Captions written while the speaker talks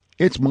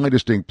It's my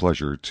distinct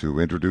pleasure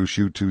to introduce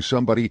you to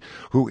somebody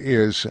who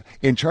is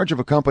in charge of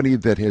a company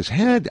that has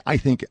had, I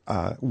think,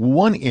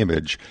 one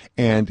image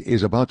and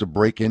is about to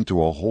break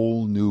into a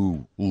whole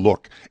new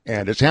look.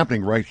 And it's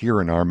happening right here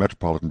in our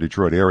metropolitan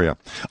Detroit area.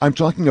 I'm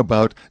talking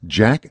about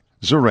Jack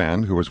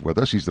Zoran, who is with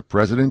us. He's the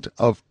president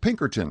of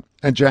Pinkerton.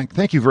 And Jack,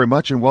 thank you very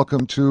much and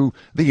welcome to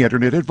the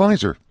Internet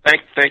Advisor.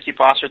 Thank you,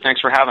 Foster. Thanks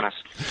for having us.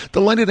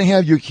 Delighted to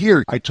have you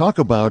here. I talk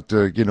about,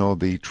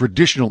 the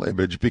traditional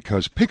image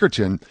because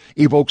Pinkerton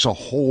evokes a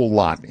whole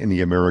lot in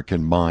the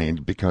American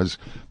mind because,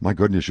 my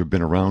goodness, you've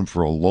been around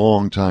for a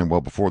long time,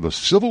 well before the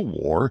Civil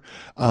War,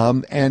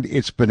 and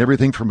it's been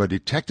everything from a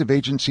detective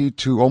agency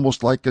to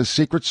almost like a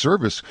secret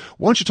service.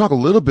 Why don't you talk a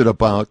little bit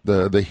about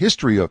the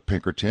history of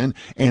Pinkerton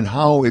and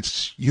how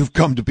you've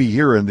come to be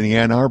here in the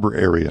Ann Arbor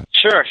area?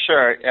 Sure.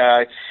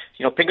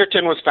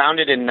 Pinkerton was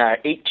founded in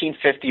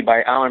 1850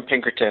 by Alan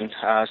Pinkerton.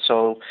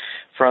 So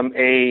from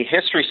a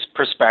history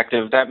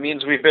perspective, that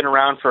means we've been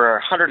around for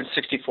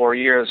 164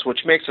 years, which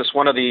makes us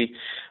one of the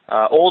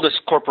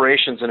oldest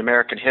corporations in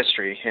American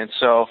history. And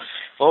so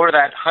over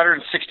that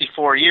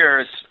 164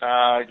 years,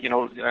 I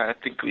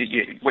think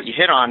what you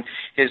hit on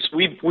is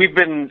we've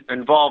been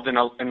involved in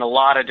a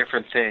lot of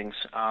different things.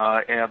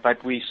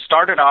 But we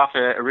started off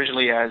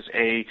originally as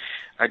a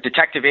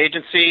detective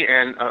agency,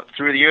 and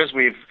through the years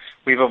we've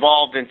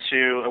evolved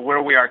into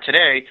where we are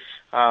today,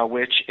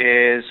 which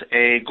is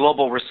a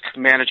global risk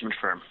management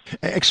firm.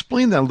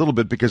 Explain that a little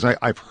bit because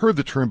I've heard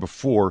the term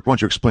before. Why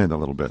don't you explain that a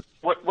little bit?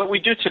 What we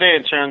do today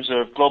in terms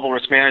of global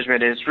risk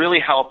management is really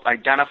help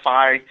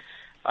identify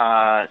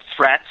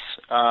threats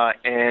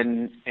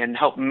and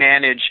help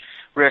manage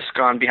risk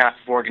on behalf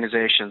of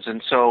organizations.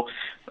 And so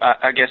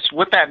I guess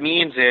what that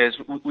means is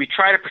we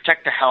try to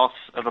protect the health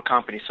of a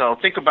company. So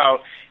think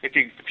about if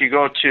you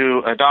go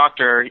to a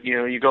doctor,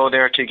 you go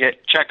there to get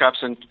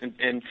checkups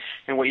and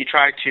what you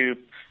try to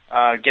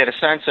get a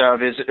sense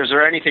of is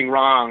there anything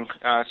wrong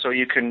so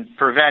you can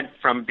prevent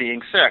from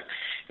being sick.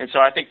 And so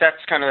I think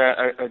that's kind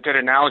of a good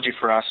analogy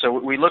for us. So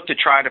we look to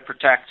try to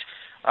protect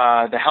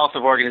the health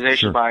of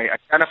organizations by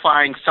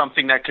identifying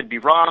something that could be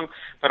wrong,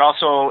 but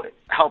also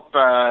help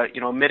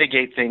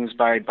mitigate things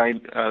by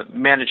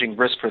managing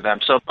risk for them.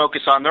 So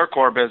focus on their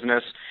core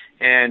business,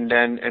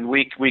 and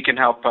we can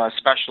help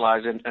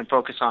specialize and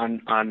focus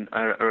on kind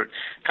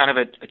of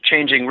a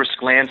changing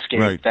risk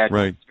landscape that's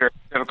very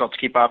difficult to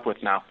keep up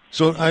with now.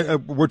 So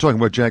we're talking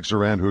about Jack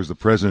Zoran, who's the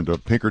president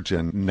of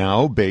Pinkerton,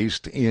 now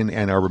based in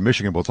Ann Arbor,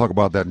 Michigan. We'll talk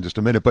about that in just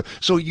a minute. But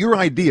so your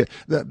idea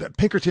that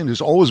Pinkerton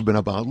has always been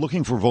about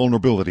looking for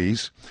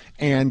vulnerabilities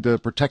and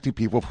protecting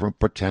people from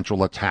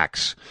potential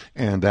attacks,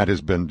 and that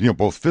has been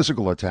both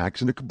physical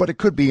attacks, but it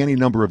could be any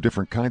number of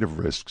different kind of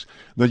risks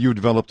that you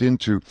developed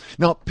into.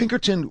 Now,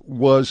 Pinkerton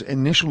was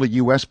initially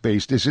U.S.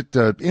 based. Is it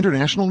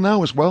international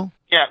now as well?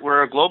 Yeah,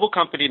 we're a global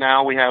company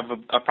now. We have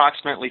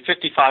approximately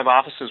 55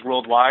 offices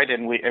worldwide,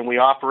 and we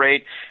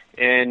operate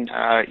in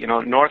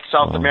North,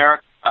 South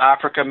America,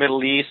 Africa,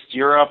 Middle East,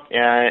 Europe,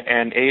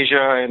 and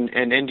Asia,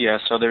 and India.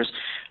 So there's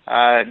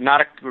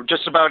we're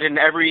just about in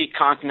every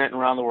continent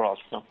around the world.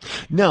 So.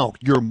 Now,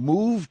 your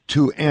move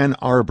to Ann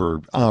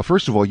Arbor.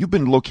 First of all, you've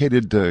been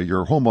located.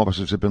 Your home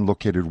offices have been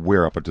located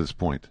where up at this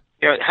point?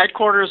 Yeah,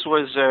 headquarters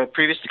was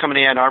previous to coming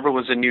to Ann Arbor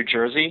was in New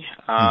Jersey,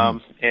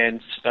 and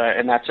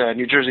that's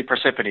New Jersey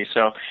Parsippany.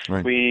 So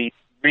we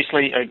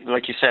recently,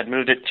 like you said,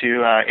 moved it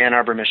to Ann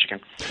Arbor, Michigan.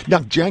 Now,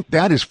 Jack,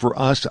 that is for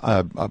us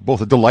both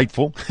a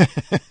delightful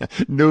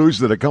news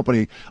that a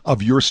company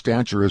of your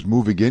stature is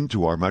moving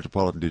into our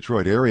metropolitan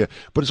Detroit area,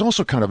 but it's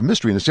also kind of a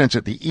mystery in the sense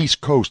that the East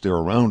Coast, there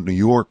around New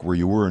York, where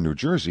you were in New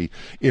Jersey,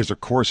 is,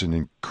 of course, an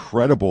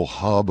incredible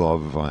hub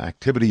of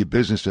activity,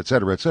 business, et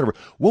cetera, et cetera.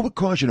 What would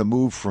cause you to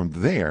move from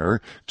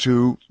there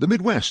to the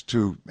Midwest,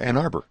 to Ann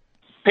Arbor?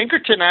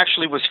 Pinkerton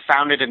actually was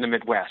founded in the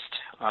Midwest,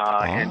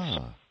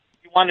 and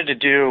wanted to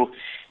do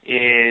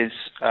is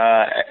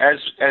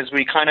as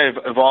we kind of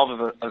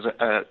evolve as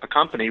a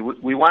company,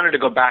 we wanted to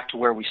go back to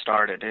where we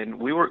started, and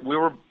we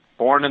were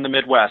born in the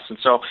Midwest, and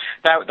so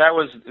that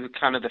was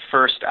kind of the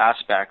first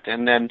aspect.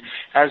 And then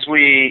as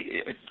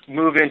we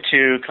move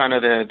into kind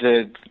of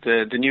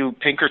the new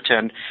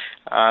Pinkerton,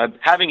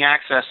 having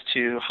access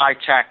to high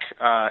tech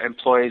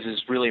employees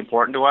is really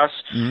important to us.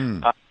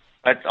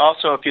 But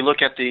also, if you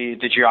look at the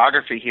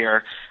geography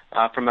here,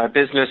 from a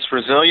business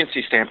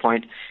resiliency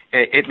standpoint,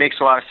 it makes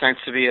a lot of sense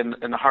to be in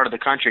the heart of the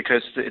country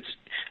because it's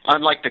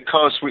unlike the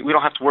coast. We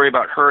don't have to worry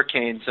about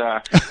hurricanes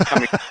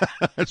coming.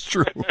 That's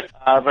true.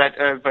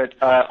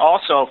 But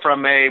also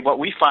from what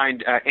we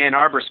find Ann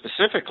Arbor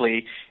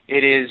specifically,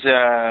 it is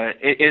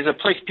a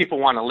place people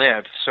want to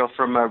live. So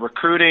from a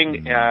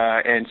recruiting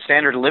and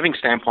standard of living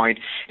standpoint,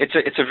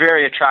 it's a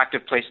very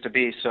attractive place to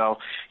be. So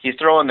you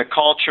throw in the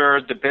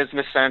culture, the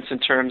business sense in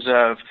terms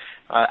of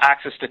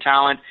access to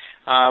talent.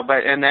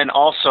 And then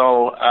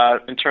also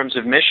in terms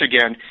of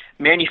Michigan,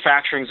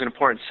 manufacturing is an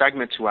important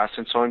segment to us,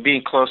 and so in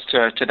being close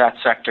to that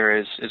sector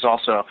is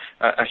also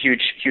a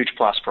huge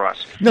plus for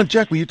us. Now,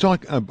 Jack, when you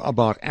talk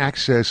about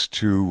access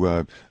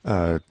to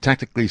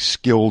technically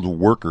skilled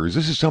workers,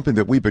 this is something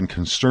that we've been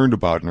concerned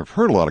about and have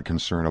heard a lot of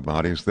concern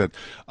about, is that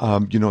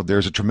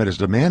there's a tremendous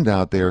demand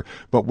out there,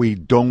 but we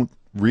don't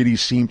really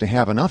seem to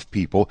have enough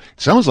people.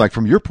 It sounds like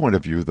from your point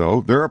of view,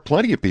 though, there are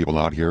plenty of people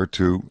out here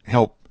to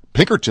help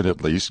Pinkerton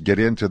at least get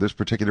into this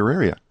particular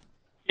area.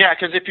 Yeah,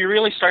 because if you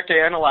really start to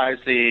analyze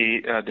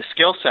the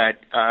skill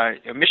set,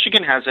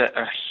 Michigan has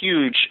a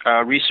huge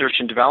research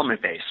and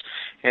development base,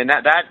 and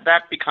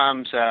that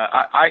becomes,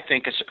 I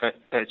think,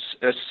 a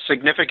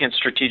significant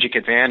strategic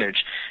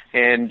advantage.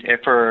 And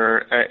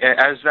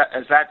as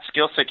that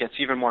skill set gets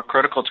even more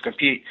critical to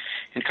compete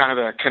in kind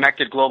of a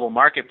connected global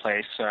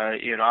marketplace,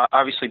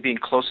 obviously being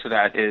close to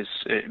that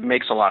it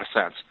makes a lot of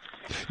sense.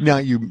 Now,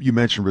 you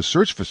mentioned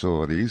research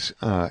facilities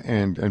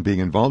and being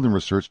involved in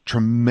research.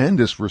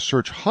 Tremendous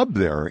research hub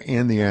there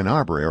in the Ann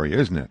Arbor area,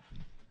 isn't it?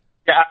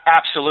 Yeah,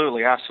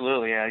 absolutely.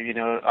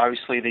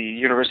 Obviously the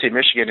University of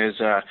Michigan is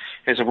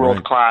a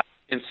world-class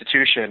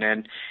institution,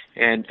 and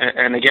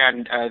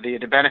again,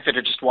 the benefit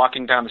of just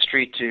walking down the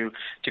street to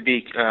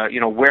be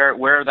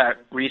where that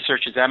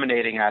research is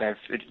emanating out of,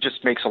 it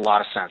just makes a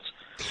lot of sense.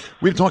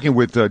 We're talking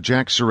with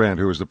Jack Sarant,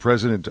 who is the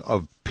president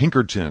of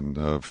Pinkerton,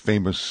 a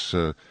famous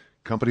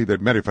company that,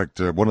 matter of fact,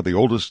 one of the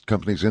oldest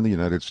companies in the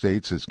United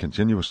States, has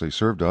continuously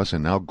served us,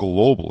 and now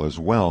global as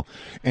well.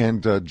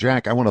 And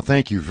Jack, I want to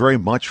thank you very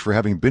much for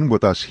having been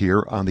with us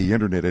here on the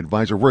Internet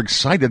Advisor. We're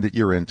excited that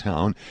you're in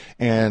town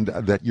and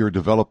that you're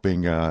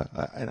developing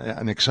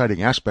an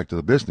exciting aspect of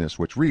the business,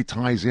 which really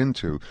ties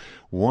into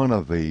one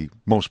of the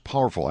most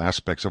powerful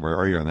aspects of our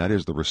area, and that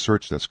is the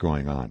research that's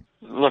going on.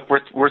 Look,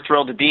 we're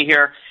thrilled to be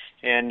here.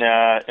 And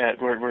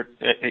we're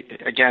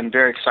again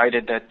very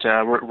excited that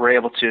we're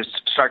able to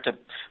start to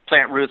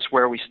plant roots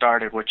where we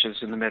started, which is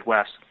in the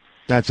Midwest.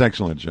 That's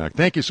excellent, Jack.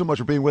 Thank you so much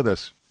for being with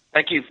us.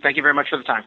 Thank you very much for the time.